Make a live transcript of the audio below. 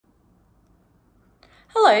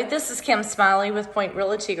Hello, this is Kim Smiley with Point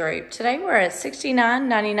Realty Group. Today we're at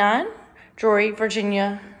 6999 Drewry,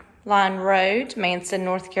 Virginia Line Road, Manson,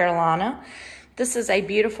 North Carolina. This is a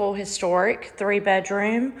beautiful historic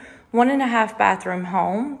 3-bedroom, 1.5 bathroom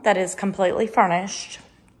home that is completely furnished.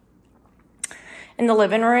 In the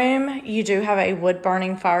living room, you do have a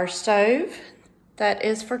wood-burning fire stove that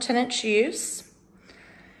is for tenant's use.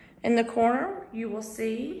 In the corner, you will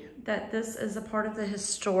see that this is a part of the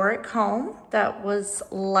historic home that was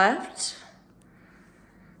left.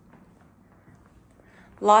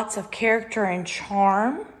 Lots of character and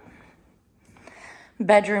charm.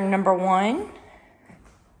 Bedroom number 1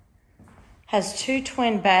 has 2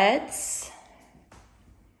 twin beds,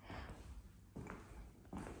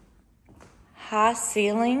 high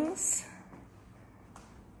ceilings,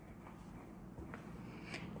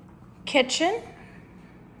 kitchen,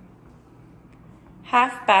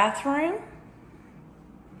 half bathroom.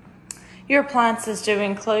 Your appliances do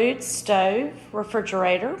include stove,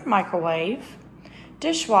 refrigerator, microwave,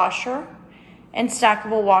 dishwasher, and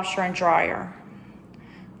stackable washer and dryer.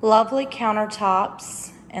 Lovely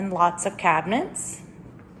countertops and lots of cabinets.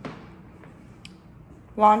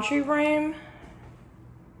 Laundry room.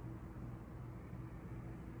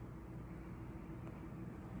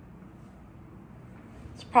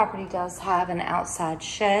 Property does have an outside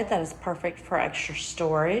shed that is perfect for extra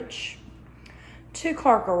storage,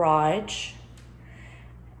 2-car garage,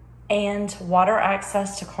 and water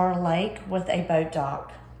access to Kerr Lake with a boat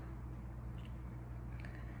dock.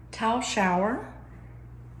 Tile shower.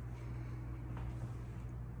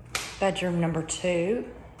 Bedroom number 2.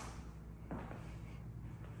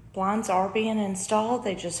 Blinds are being installed,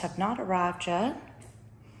 they just have not arrived yet.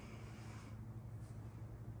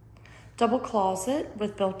 Double closet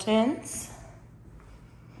with built-ins.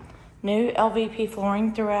 New LVP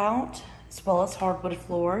flooring throughout, as well as hardwood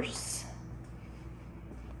floors.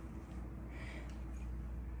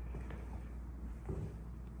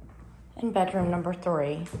 And bedroom number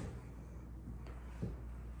 3.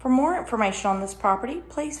 For more information on this property,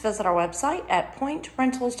 please visit our website at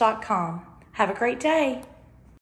pointrentals.com. Have a great day.